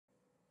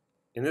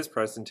In this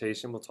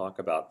presentation, we'll talk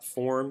about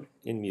form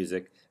in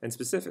music and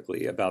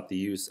specifically about the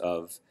use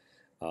of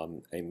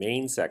a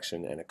main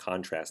section and a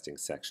contrasting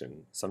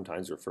section,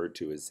 sometimes referred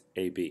to as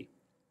A-B.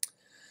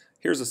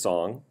 Here's a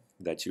song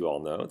that you all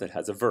know that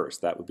has a verse.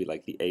 That would be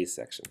like the A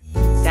section.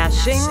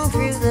 Dashing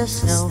through the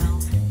snow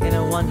in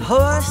a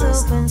one-horse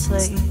open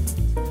sleigh.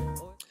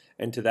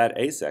 And to that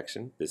A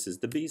section, this is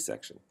the B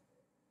section.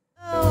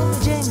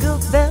 Oh, jingle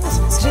bells,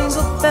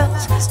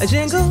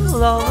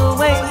 jingle all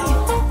the way.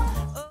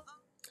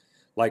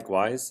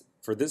 Likewise,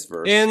 for this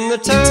verse, in the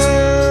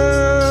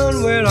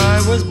town where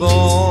I was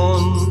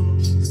born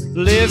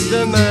lived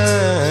a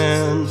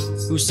man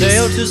who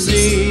sailed to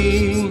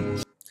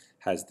sea.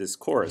 Has this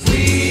chorus.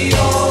 We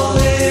all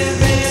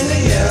live in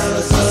a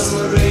yellow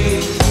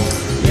submarine,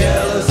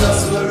 yellow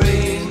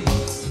submarine,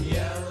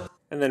 yellow.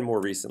 And then more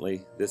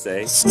recently, this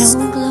A.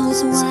 Snow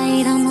glows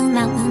white on the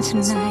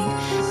mountain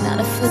tonight, not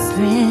a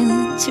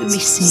footprint to be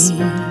seen.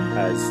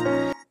 Has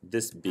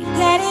this B.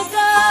 Let it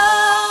go,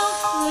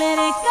 let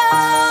it go,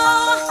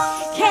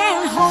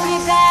 can't hold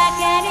it back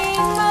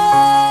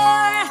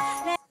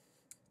anymore.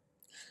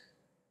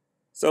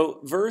 So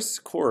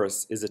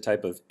verse-chorus is a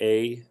type of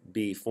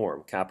A-B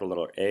form, capital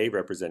letter A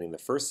representing the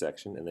first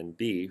section and then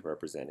B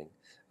representing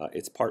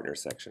its partner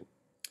section.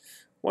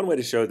 One way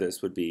to show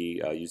this would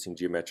be using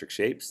geometric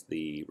shapes.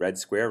 The red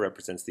square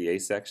represents the A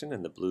section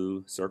and the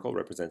blue circle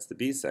represents the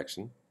B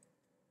section.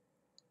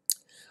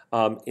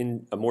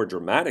 In a more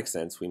dramatic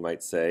sense, we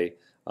might say,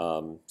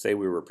 we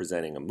were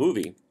presenting a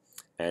movie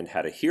and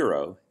had a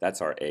hero.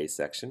 That's our A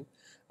section.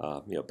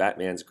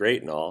 Batman's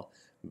great and all,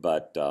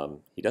 but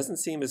he doesn't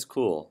seem as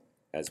cool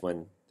as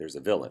when there's a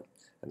villain,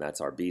 and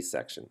that's our B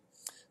section.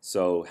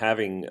 So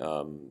having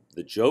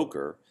the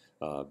Joker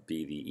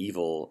be the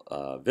evil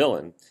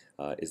villain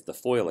is the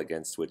foil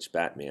against which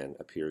Batman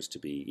appears to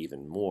be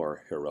even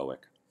more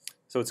heroic.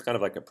 So it's kind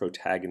of like a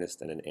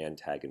protagonist and an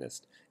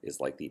antagonist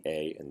is like the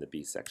A and the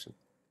B section.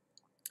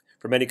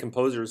 For many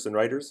composers and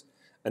writers,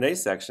 an A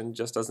section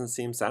just doesn't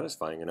seem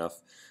satisfying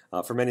enough.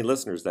 For many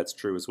listeners, that's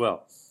true as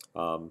well.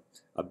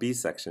 A B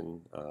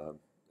section,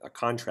 a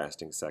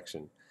contrasting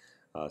section,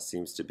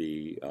 seems to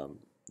be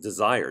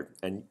desired.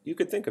 And you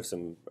could think of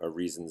some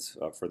reasons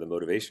for the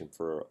motivation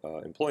for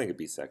employing a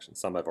B section.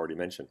 Some I've already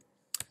mentioned.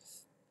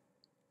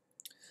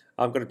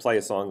 I'm going to play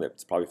a song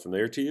that's probably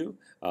familiar to you.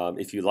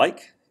 If you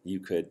like, you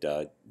could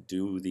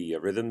do the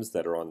rhythms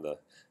that are on the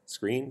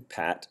screen.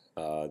 Pat,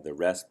 the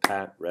rest,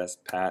 pat,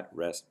 rest, pat,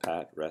 rest,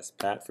 pat, rest,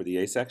 pat for the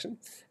A section.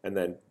 And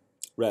then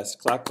rest,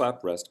 clap,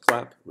 clap, rest,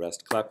 clap,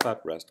 rest, clap,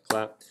 clap, rest,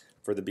 clap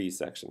for the B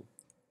section.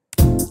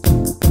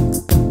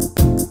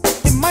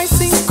 It might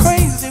seem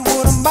crazy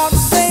what I'm about to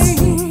say.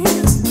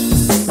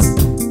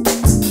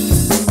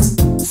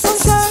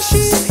 Sunshine,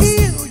 she's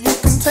here, you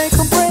can take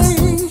a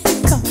break.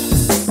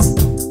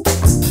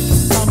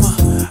 I'm a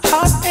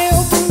hot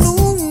air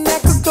balloon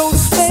that could go to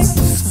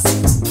space.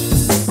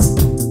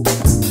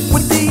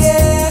 With the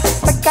air,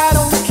 like I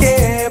don't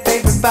care,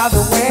 baby, by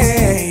the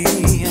way.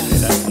 Okay,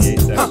 that's the A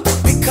section.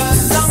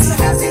 Because I'm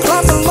happy.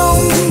 Clap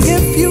along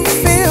if you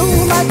feel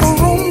like a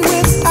room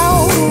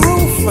without a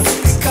roof.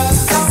 Because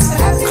I'm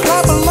happy.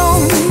 Clap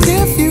along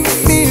if you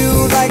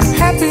feel like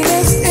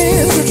happiness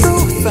is the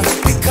truth.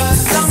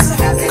 Because I'm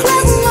happy.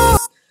 Clap along.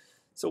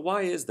 So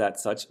why is that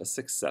such a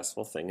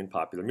successful thing in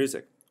popular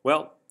music?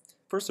 Well,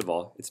 first of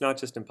all, it's not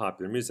just in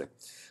popular music.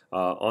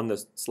 On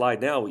the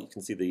slide now, you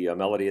can see the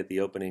melody at the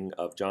opening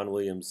of John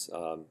Williams'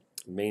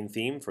 main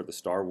theme for the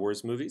Star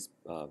Wars movies.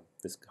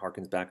 This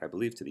harkens back, I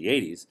believe, to the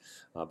 80s,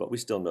 but we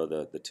still know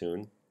the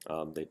tune.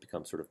 They've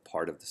become sort of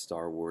part of the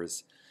Star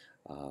Wars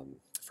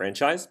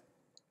franchise.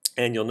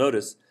 And you'll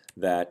notice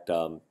that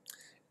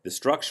the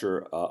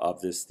structure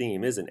of this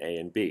theme is an A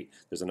and B.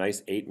 There's a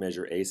nice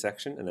 8-measure A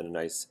section and then a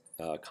nice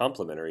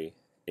complementary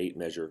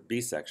 8-measure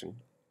B section.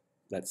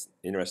 That's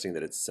interesting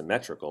that it's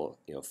symmetrical.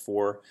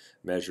 4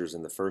 measures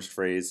in the first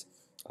phrase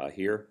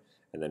here,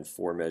 and then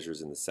 4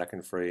 measures in the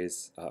second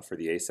phrase for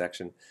the A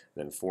section,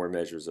 and then 4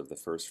 measures of the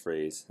first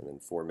phrase, and then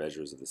 4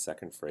 measures of the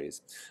second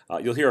phrase.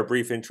 You'll hear a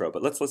brief intro,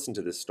 but let's listen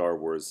to this Star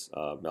Wars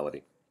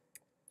melody.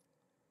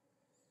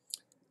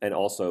 And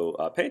also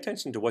pay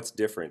attention to what's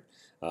different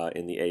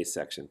in the A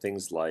section.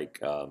 Things like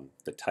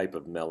the type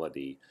of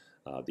melody,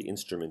 the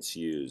instruments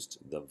used,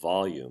 the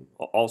volume,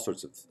 all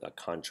sorts of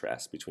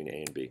contrasts between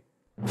A and B.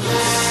 This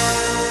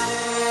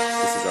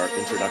is our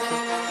introduction.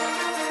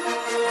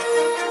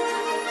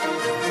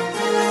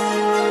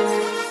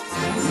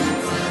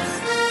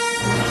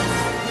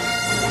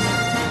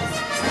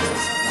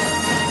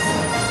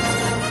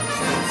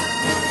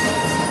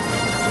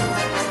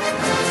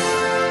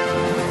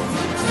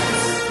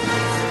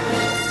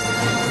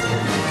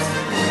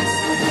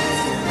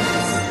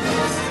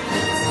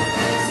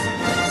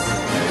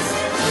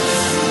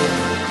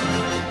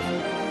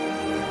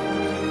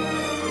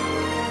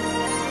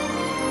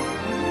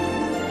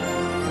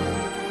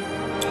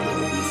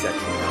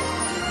 Section now.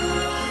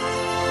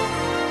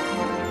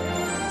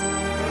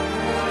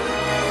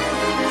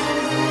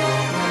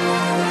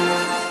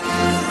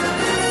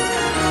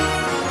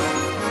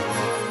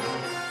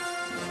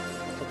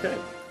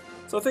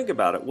 So think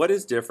about it. What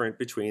is different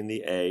between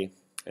the A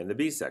and the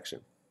B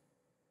section?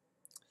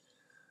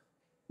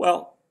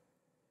 Well,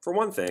 for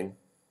one thing,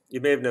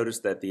 you may have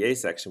noticed that the A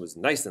section was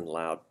nice and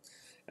loud,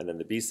 and then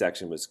the B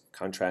section was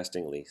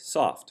contrastingly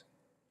soft.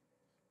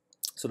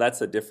 So that's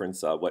the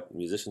difference, what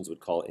musicians would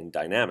call in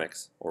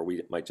dynamics, or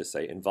we might just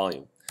say in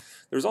volume.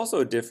 There's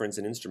also a difference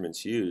in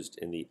instruments used.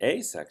 In the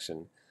A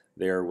section,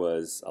 there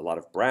was a lot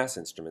of brass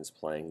instruments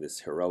playing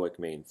this heroic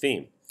main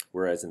theme,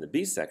 whereas in the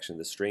B section,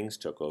 the strings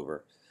took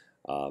over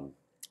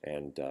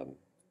and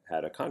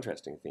had a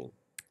contrasting theme.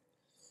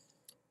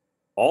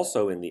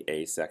 Also in the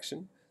A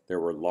section, there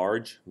were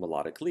large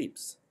melodic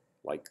leaps,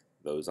 like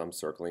those I'm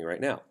circling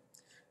right now.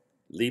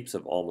 Leaps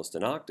of almost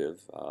an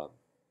octave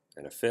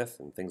and a fifth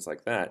and things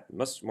like that,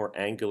 much more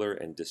angular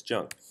and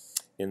disjunct.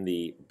 In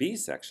the B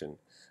section,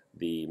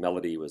 the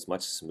melody was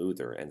much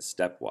smoother and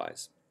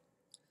stepwise.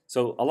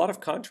 So a lot of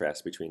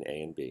contrast between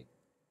A and B.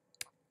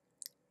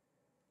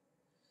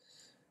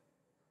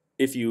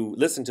 If you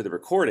listen to the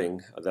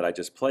recording that I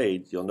just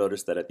played, you'll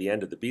notice that at the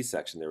end of the B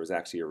section there was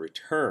actually a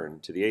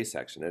return to the A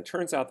section. And it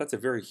turns out that's a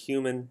very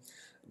human,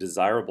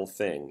 desirable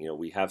thing. You know,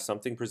 we have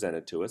something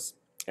presented to us.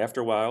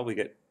 After a while we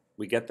get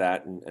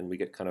that and we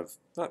get kind of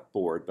not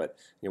bored, but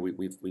you know,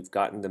 we've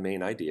gotten the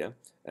main idea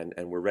and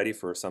we're ready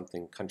for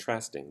something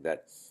contrasting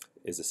that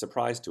is a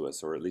surprise to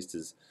us, or at least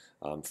is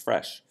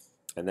fresh.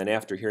 And then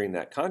after hearing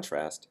that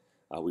contrast,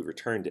 we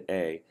return to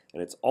A,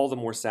 and it's all the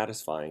more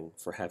satisfying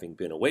for having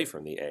been away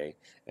from the A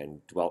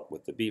and dwelt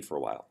with the B for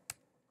a while.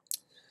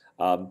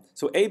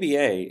 So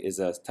ABA is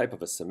a type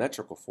of a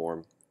symmetrical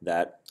form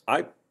that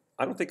I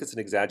don't think it's an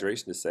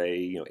exaggeration to say,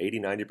 you know,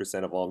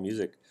 80–90% of all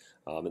music,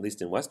 at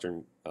least in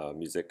Western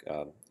music,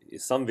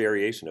 is some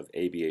variation of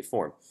ABA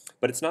form.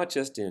 But it's not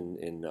just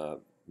in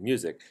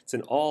music, it's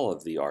in all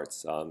of the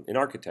arts. In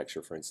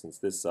architecture, for instance,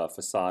 this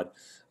facade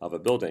of a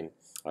building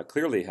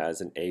clearly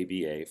has an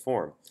ABA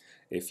form.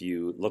 If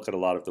you look at a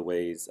lot of the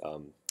ways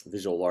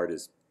visual art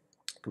is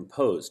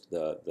composed,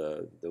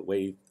 the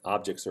way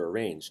objects are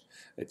arranged,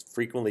 it's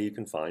frequently you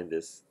can find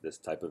this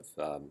type of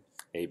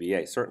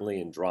ABA. Certainly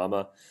in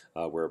drama,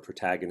 where a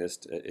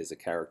protagonist is a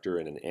character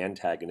and an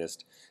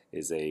antagonist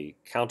is a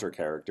counter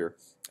character,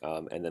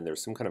 and then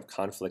there's some kind of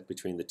conflict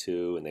between the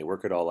two, and they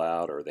work it all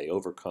out, or they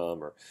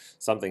overcome, or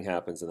something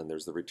happens, and then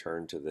there's the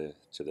return to the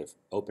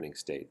opening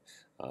state.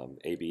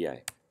 ABA.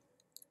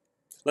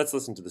 Let's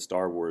listen to the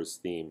Star Wars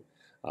theme.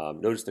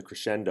 Notice the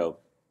crescendo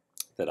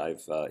that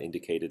I've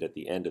indicated at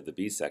the end of the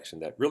B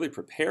section that really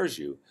prepares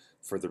you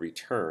for the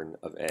return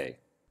of A.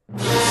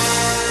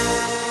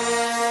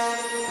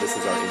 This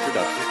is our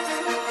introduction.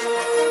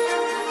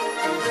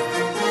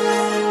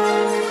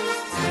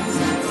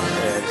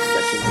 And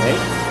section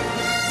A.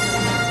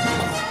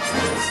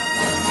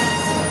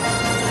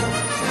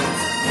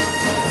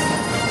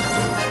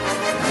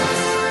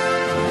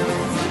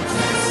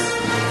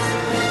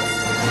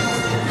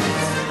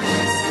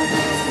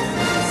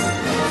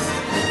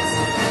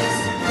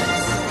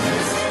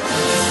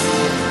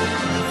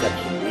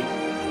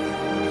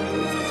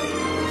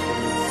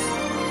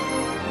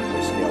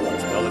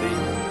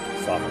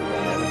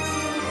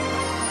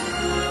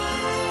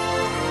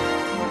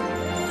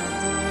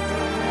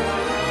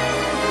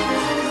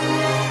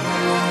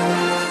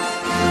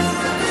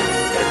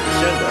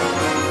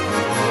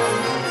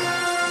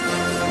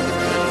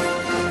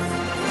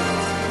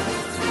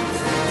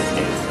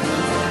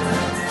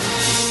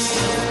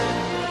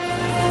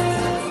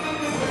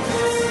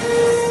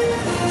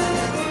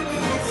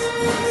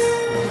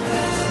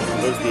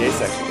 The A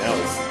section now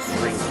is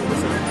strings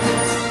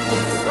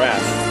with the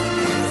brass.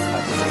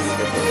 Different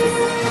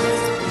interpretation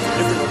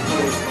of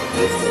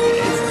this than the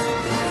A section.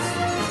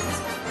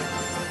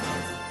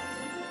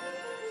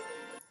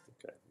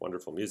 Okay,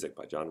 wonderful music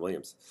by John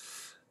Williams.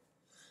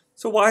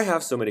 So why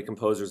have so many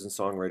composers and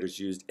songwriters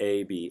used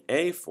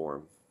ABA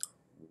form?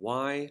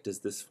 Why does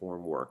this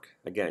form work?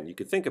 Again, you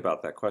could think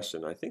about that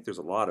question. I think there's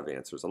a lot of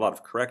answers, a lot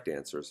of correct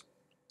answers.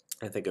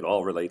 I think it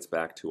all relates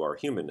back to our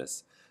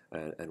humanness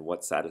and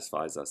what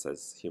satisfies us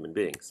as human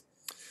beings.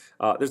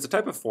 There's a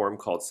type of form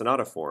called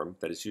sonata form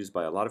that is used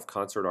by a lot of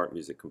concert art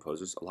music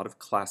composers, a lot of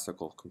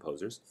classical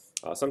composers.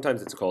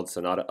 Sometimes it's called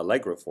sonata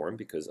allegro form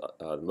because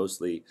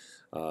mostly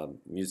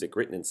music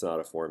written in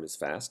sonata form is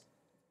fast.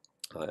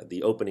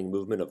 The opening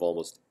movement of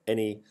almost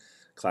any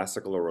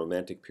classical or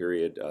romantic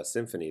period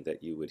symphony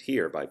that you would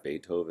hear by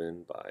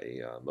Beethoven,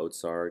 by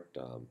Mozart,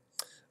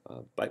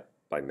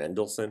 by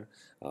Mendelssohn,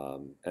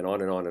 and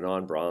on and on and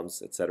on,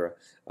 Brahms, etc.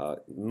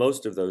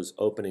 Most of those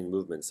opening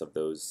movements of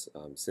those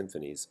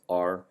symphonies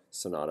are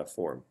sonata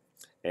form.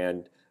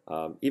 And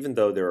even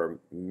though there are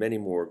many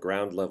more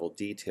ground level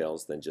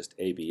details than just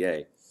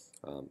ABA,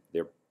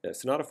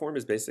 sonata form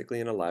is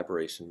basically an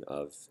elaboration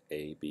of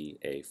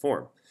ABA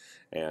form.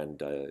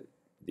 And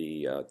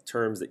the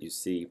terms that you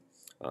see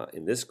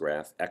in this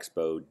graph,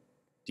 expo,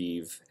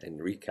 Dev, and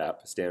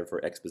recap, stand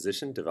for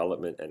exposition,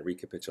 development, and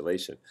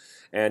recapitulation.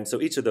 And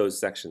so each of those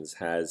sections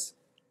has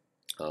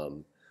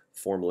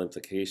formal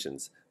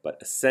implications, but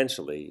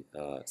essentially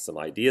some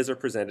ideas are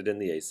presented in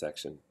the A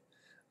section,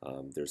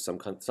 There's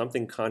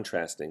something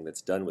contrasting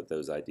that's done with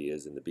those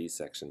ideas in the B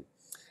section,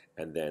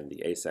 and then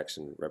the A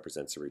section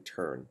represents a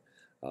return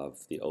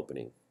of the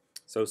opening.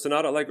 So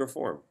sonata allegro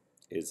form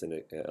is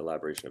an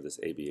elaboration of this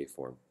ABA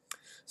form.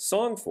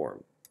 Song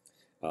form,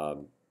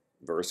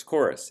 verse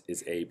chorus,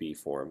 is AB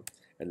form,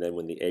 and then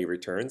when the A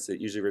returns, it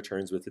usually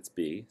returns with its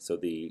B, so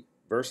the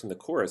verse and the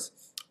chorus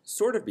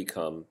sort of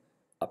become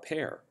a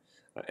pair,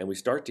 and we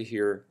start to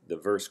hear the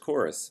verse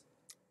chorus,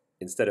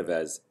 instead of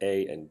as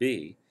A and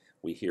B,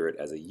 we hear it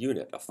as a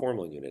unit, a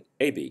formal unit,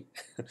 AB.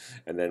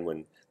 And then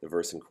when the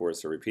verse and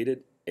chorus are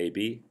repeated,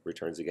 AB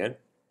returns again.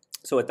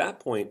 So at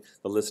that point,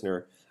 the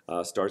listener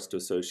starts to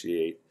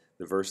associate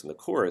the verse and the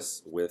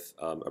chorus with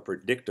a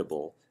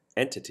predictable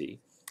entity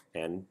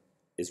and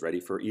is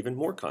ready for even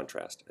more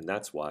contrast. And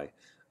that's why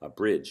a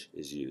bridge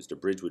is used. A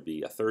bridge would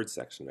be a third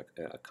section,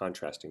 a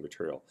contrasting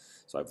material.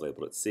 So I've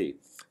labeled it C.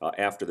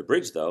 After the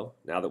bridge, though,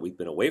 now that we've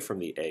been away from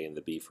the A and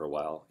the B for a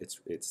while,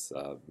 it's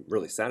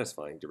really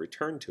satisfying to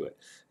return to it.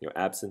 You know,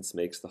 absence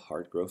makes the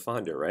heart grow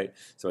fonder, right?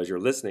 So as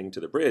you're listening to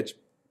the bridge,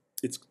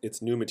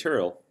 it's new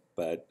material,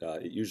 but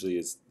it usually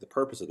is, the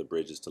purpose of the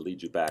bridge is to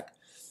lead you back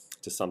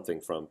to something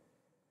from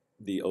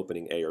the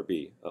opening A or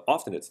B.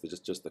 Often it's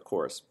just the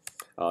chorus.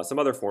 Some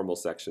other formal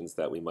sections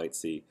that we might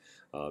see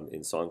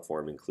in song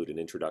form include an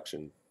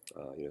introduction,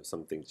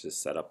 some things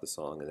just set up the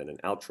song, and then an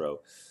outro,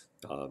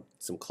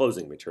 some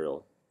closing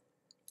material.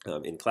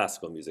 In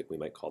classical music, we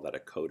might call that a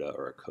coda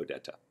or a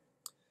codetta.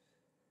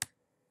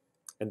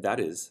 And that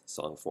is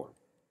song form.